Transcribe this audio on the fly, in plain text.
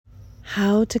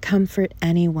How to Comfort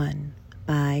Anyone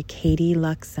by Katy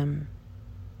Luxem.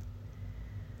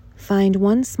 Find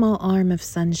one small arm of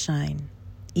sunshine,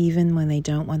 even when they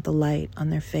don't want the light on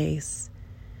their face.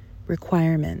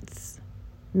 Requirements.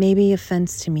 Maybe a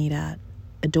fence to meet at,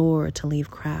 a door to leave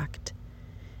cracked.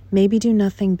 Maybe do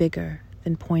nothing bigger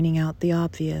than pointing out the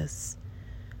obvious.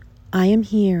 I am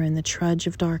here in the trudge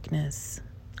of darkness.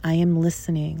 I am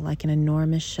listening like an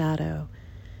enormous shadow,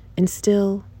 and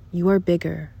still you are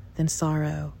bigger than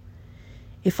sorrow.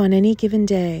 If on any given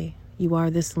day you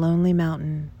are this lonely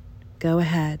mountain, go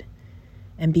ahead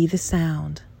and be the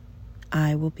sound.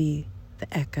 I will be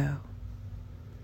the echo.